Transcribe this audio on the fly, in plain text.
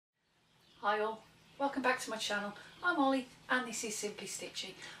Hi all, welcome back to my channel. I'm Ollie and this is Simply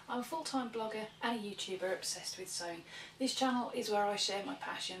Stitchy. I'm a full-time blogger and a YouTuber obsessed with sewing. This channel is where I share my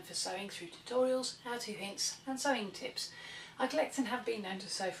passion for sewing through tutorials, how-to hints and sewing tips. I collect and have been known to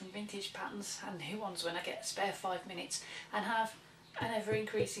sew from vintage patterns and new ones when I get a spare 5 minutes, and have an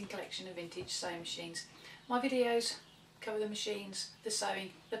ever-increasing collection of vintage sewing machines. My videos cover the machines, the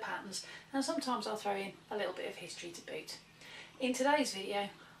sewing, the patterns, and sometimes I'll throw in a little bit of history to boot. In today's video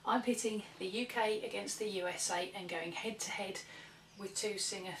I'm pitting the UK against the USA and going head to head with two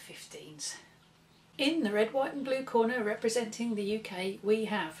Singer 15s. In the red, white and blue corner representing the UK we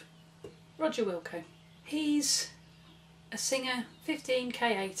have Roger Wilco. He's a Singer 15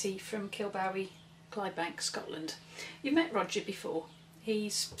 K80 from Kilbowie, Clydebank, Scotland. You've met Roger before.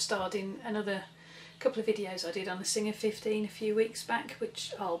 He's starred in another couple of videos I did on the Singer 15 a few weeks back,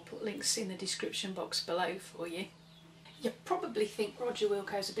 which I'll put links in the description box below for you. You probably think Roger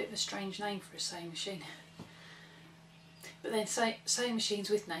Wilco's a bit of a strange name for a sewing machine, but then sewing machines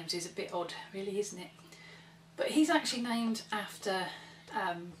with names is a bit odd, really, isn't it? But he's actually named after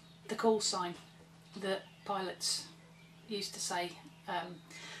the call sign that pilots used to say.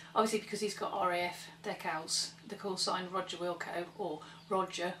 Obviously because he's got RAF decals, the call sign Roger Wilco, or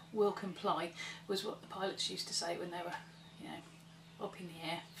Roger will comply, was what the pilots used to say when they were, you know, up in the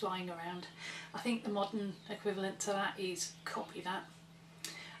air, flying around. I think the modern equivalent to that is copy that.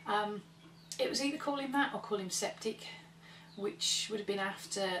 It was either call him that or call him Septic, which would have been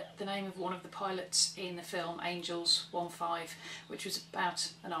after the name of one of the pilots in the film Angels 1-5, which was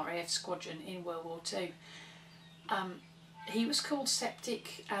about an RAF squadron in World War II. He was called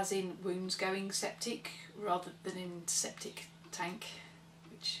Septic as in wounds going septic rather than in septic tank,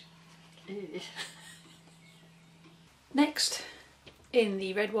 which... Next, in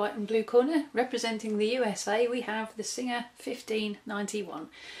the red, white and blue corner representing the USA we have the Singer 1591,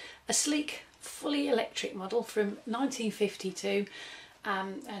 a sleek fully electric model from 1952,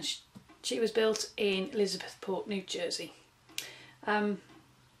 and she was built in Elizabethport, New Jersey. It's a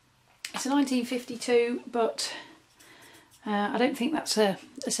 1952, but I don't think that's a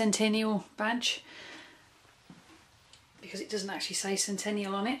centennial badge, because it doesn't actually say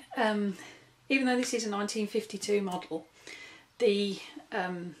centennial on it. Even though this is a 1952 model, the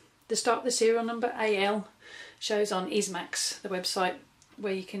start, the serial number AL, shows on Ismax, the website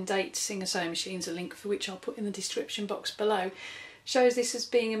where you can date Singer sewing machines, a link for which I'll put in the description box below, shows this as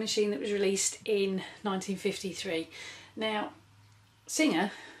being a machine that was released in 1953. Now,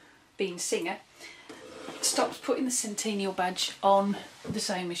 Singer, being Singer, stopped putting the centennial badge on the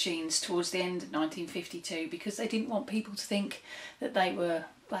sewing machines towards the end of 1952 because they didn't want people to think that they were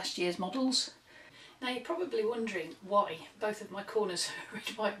last year's models. Now you're probably wondering why both of my corners are red,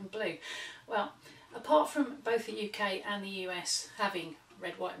 white and blue. Well, apart from both the UK and the US having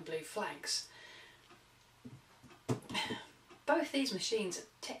red, white and blue flags, both these machines are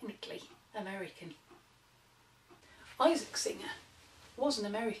technically American. Isaac Singer was an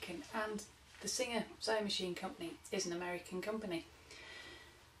American, and the Singer Sewing Machine Company is an American company.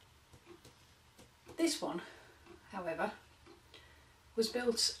 This one, however, was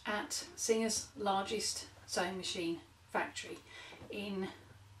built at Singer's largest sewing machine factory in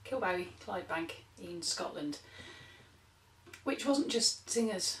Kilbowie, Clydebank in Scotland, which wasn't just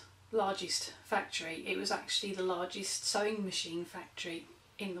Singer's largest factory, it was actually the largest sewing machine factory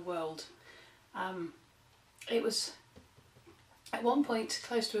in the world. It was at one point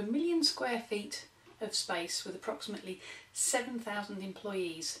close to 1 million square feet of space with approximately 7,000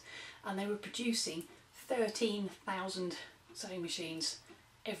 employees, and they were producing 13,000 sewing machines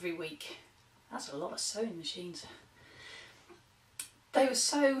every week. That's a lot of sewing machines. They were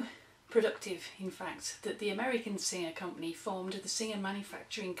so productive, in fact, that the American Singer company formed the Singer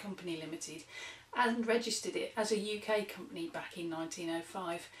Manufacturing Company Limited and registered it as a UK company back in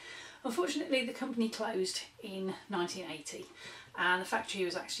 1905. Unfortunately, the company closed in 1980 and the factory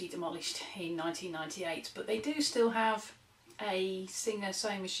was actually demolished in 1998, but they do still have a Singer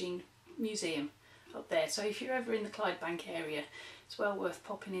sewing machine museum up there, so if you're ever in the Clydebank area, it's well worth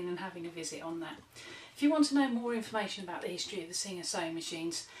popping in and having a visit on that. If you want to know more information about the history of the Singer sewing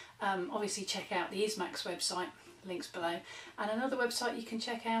machines, obviously check out the Ismax website, links below, and another website you can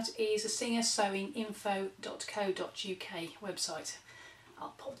check out is the singersewinginfo.co.uk website.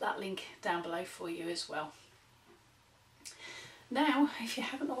 I'll pop that link down below for you as well. Now, if you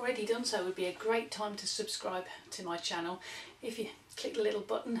haven't already done so, it would be a great time to subscribe to my channel. If you click the little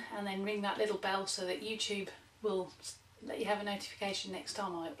button and then ring that little bell so that YouTube will let you have a notification next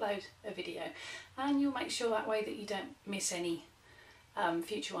time I upload a video, and you'll make sure that way that you don't miss any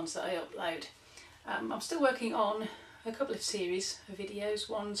future ones that I upload. I'm still working on a couple of series of videos.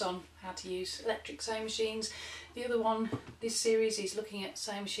 One's on how to use electric sewing machines. The other one, this series, is looking at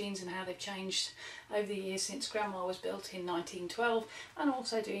sewing machines and how they've changed over the years since Grandma was built in 1912, and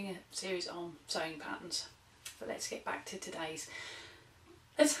also doing a series on sewing patterns. But let's get back to today's.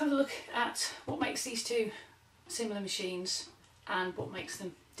 Let's have a look at what makes these two similar machines and what makes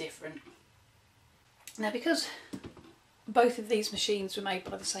them different. Now, because both of these machines were made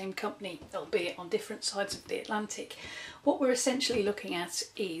by the same company, albeit on different sides of the Atlantic, what we're essentially looking at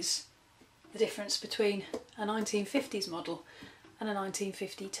is the difference between a 1950s model and a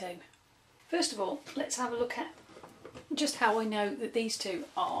 1952. First of all, let's have a look at just how I know that these two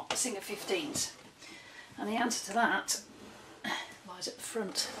are Singer 15s. And the answer to that lies at the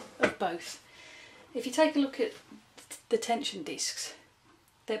front of both. If you take a look at the tension discs,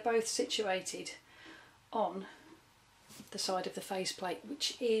 they're both situated on the side of the faceplate,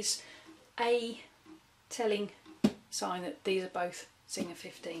 which is a telling sign that these are both Singer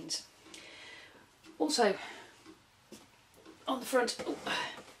 15s. Also, on the front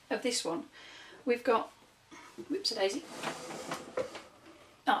of this one, we've got, whoops a daisy,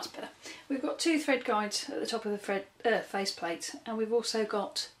 that's better. We've got two thread guides at the top of the faceplate, and we've also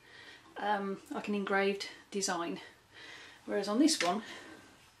got like an engraved design, whereas on this one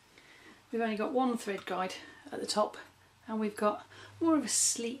we've only got one thread guide at the top, and we've got more of a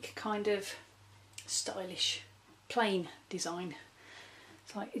sleek kind of stylish plain design.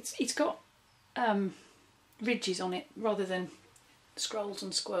 It's like it's got ridges on it rather than scrolls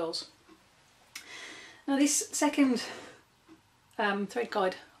and squirrels. Now, this second thread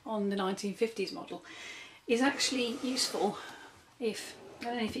guide on the 1950s model is actually useful if, I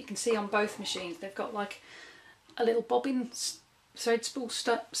don't know if you can see on both machines, they've got like a little bobbin thread spool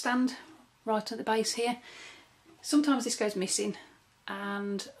stand right at the base here. Sometimes this goes missing,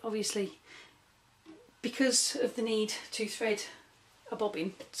 and obviously because of the need to thread a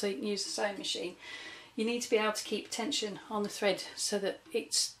bobbin so you can use the sewing machine, you need to be able to keep tension on the thread so that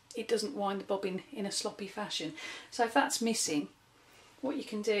it doesn't wind the bobbin in a sloppy fashion. So if that's missing, what you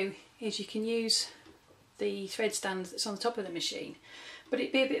can do is you can use the thread stand that's on the top of the machine, but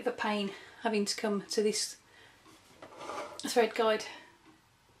it'd be a bit of a pain having to come to this thread guide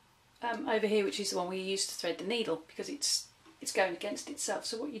over here, which is the one we use to thread the needle, because it's going against itself.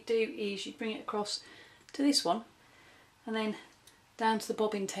 So what you do is you bring it across to this one, and then down to the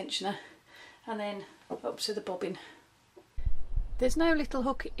bobbin tensioner, and then up to the bobbin. There's no little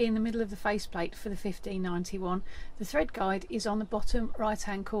hook in the middle of the faceplate for the 1591. The thread guide is on the bottom right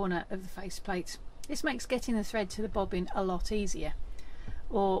hand corner of the faceplate. This makes getting the thread to the bobbin a lot easier.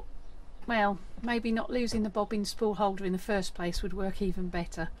 Or, well, maybe not losing the bobbin spool holder in the first place would work even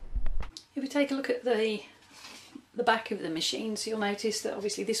better. If we take a look at the back of the machine, so you'll notice that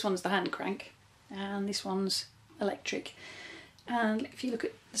obviously this one's the hand crank and this one's electric. And if you look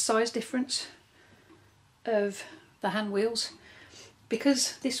at the size difference of the hand wheels,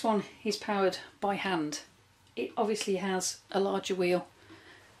 because this one is powered by hand, it obviously has a larger wheel,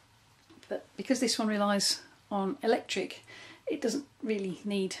 but because this one relies on electric, it doesn't really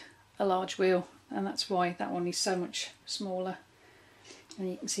need a large wheel, and that's why that one is so much smaller. And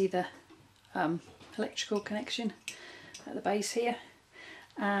you can see the electrical connection at the base here,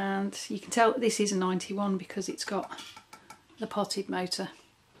 and you can tell that this is a 91 because it's got the potted motor.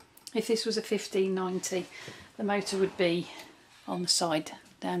 If this was a 1590, the motor would be on the side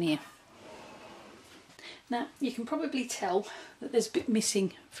down here. Now, you can probably tell that there's a bit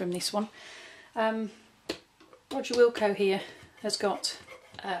missing from this one. Roger Wilco here has got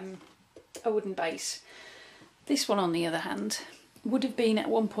a wooden base. This one, on the other hand, would have been at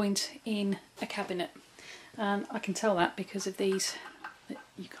one point in a cabinet, and I can tell that because of these that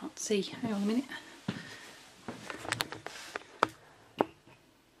you can't see. Hang on a minute.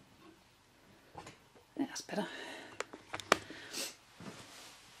 That's better.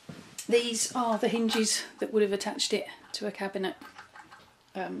 These are the hinges that would have attached it to a cabinet.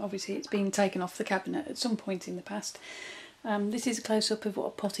 Obviously it's been taken off the cabinet at some point in the past. This is a close-up of what a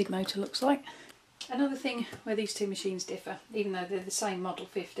potted motor looks like. Another thing where these two machines differ, even though they're the same model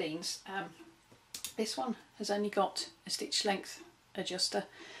 15s, this one has only got a stitch length adjuster,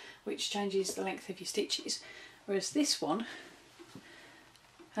 which changes the length of your stitches, whereas this one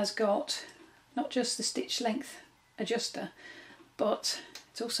has got not just the stitch length adjuster, but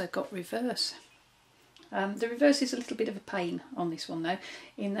it's also got reverse. The reverse is a little bit of a pain on this one though,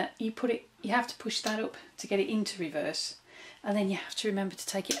 in that you have to push that up to get it into reverse, and then you have to remember to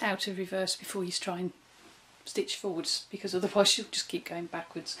take it out of reverse before you try and stitch forwards, because otherwise you'll just keep going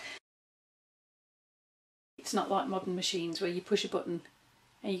backwards. It's not like modern machines where you push a button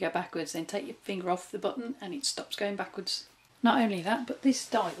and you go backwards, then take your finger off the button and it stops going backwards. Not only that, but this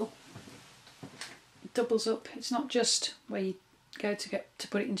dial doubles up. It's not just where you go to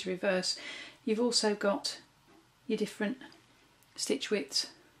put it into reverse. You've also got your different stitch widths,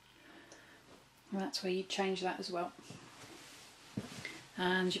 and that's where you change that as well.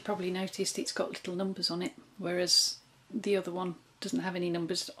 And you probably noticed it's got little numbers on it, whereas the other one doesn't have any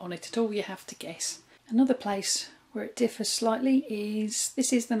numbers on it at all. You have to guess. Another place where it differs slightly is,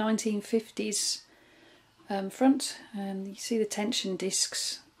 this is the 1950s front, and you see the tension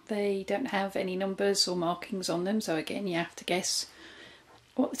discs. They don't have any numbers or markings on them, so again you have to guess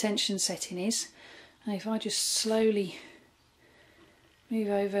what the tension setting is. And if I just slowly move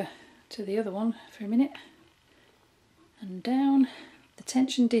over to the other one for a minute and down, the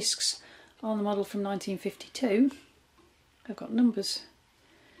tension discs on the model from 1952 have got numbers,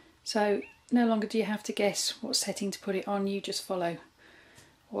 so no longer do you have to guess what setting to put it on. You just follow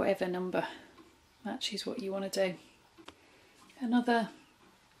whatever number matches what you want to do. Another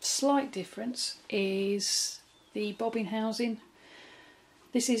slight difference is the bobbin housing.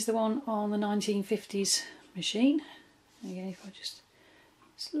 This is the one on the 1950s machine. Again, if I just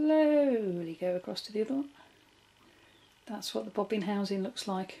slowly go across to the other one, that's what the bobbin housing looks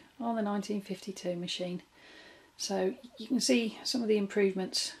like on the 1952 machine. So you can see some of the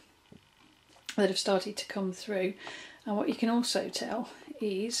improvements that have started to come through, and what you can also tell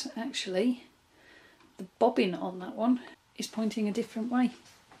is actually the bobbin on that one is pointing a different way.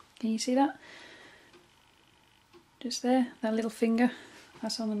 Can you see that? Just there, that little finger,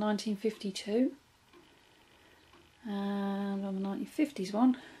 that's on the 1952, and on the 1950s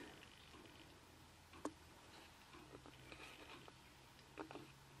one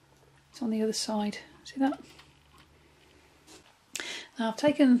it's on the other side. See that? Now I've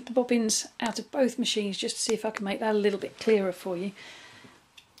taken the bobbins out of both machines just to see if I can make that a little bit clearer for you.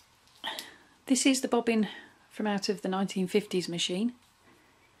 This is the bobbin from out of the 1950s machine,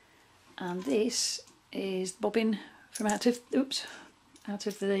 and this is the bobbin from out of the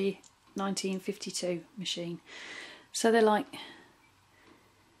 1952 machine. So they're like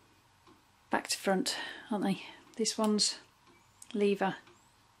back to front, aren't they? This one's lever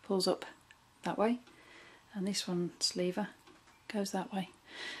pulls up that way, and this one's lever goes that way.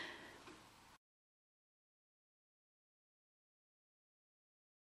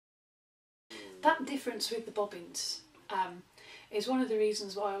 That difference with the bobbins is one of the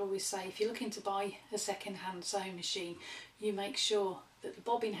reasons why I always say if you're looking to buy a second-hand sewing machine, you make sure that the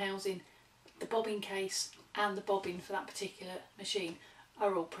bobbin housing, the bobbin case and the bobbin for that particular machine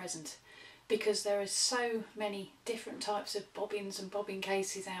are all present, because there are so many different types of bobbins and bobbin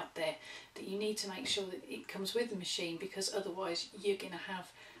cases out there that you need to make sure that it comes with the machine, because otherwise you're going to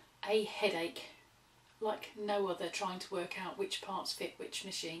have a headache like no other trying to work out which parts fit which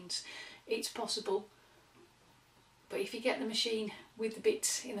machines. It's possible, but if you get the machine with the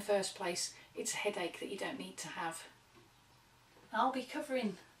bits in the first place, it's a headache that you don't need to have. I'll be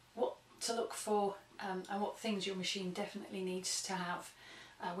covering what to look for and what things your machine definitely needs to have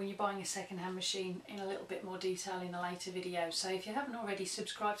when you're buying a second-hand machine in a little bit more detail in a later video. So if you haven't already,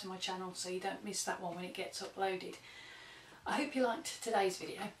 subscribe to my channel so you don't miss that one when it gets uploaded. I hope you liked today's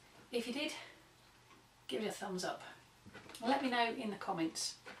video. If you did, give it a thumbs up. Let me know in the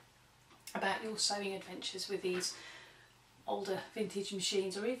comments about your sewing adventures with these older vintage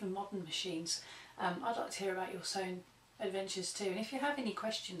machines or even modern machines. I'd like to hear about your sewing adventures too, and if you have any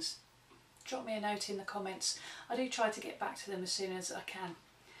questions, drop me a note in the comments. I do try to get back to them as soon as I can.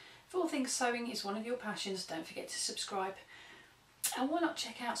 If all things sewing is one of your passions, don't forget to subscribe, and why not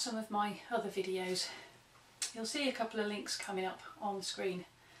check out some of my other videos. You'll see a couple of links coming up on the screen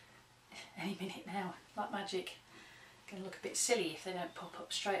any minute now, like magic. Going to look a bit silly if they don't pop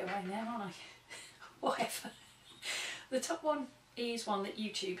up straight away now, aren't I? Whatever. The top one is one that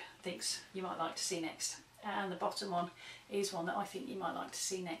YouTube thinks you might like to see next, and the bottom one is one that I think you might like to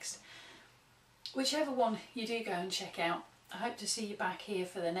see next. Whichever one you do go and check out, I hope to see you back here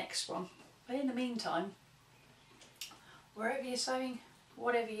for the next one. But in the meantime, wherever you're sewing,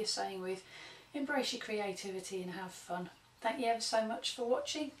 whatever you're sewing with, embrace your creativity and have fun. Thank you ever so much for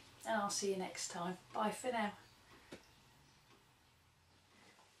watching, and I'll see you next time. Bye for now.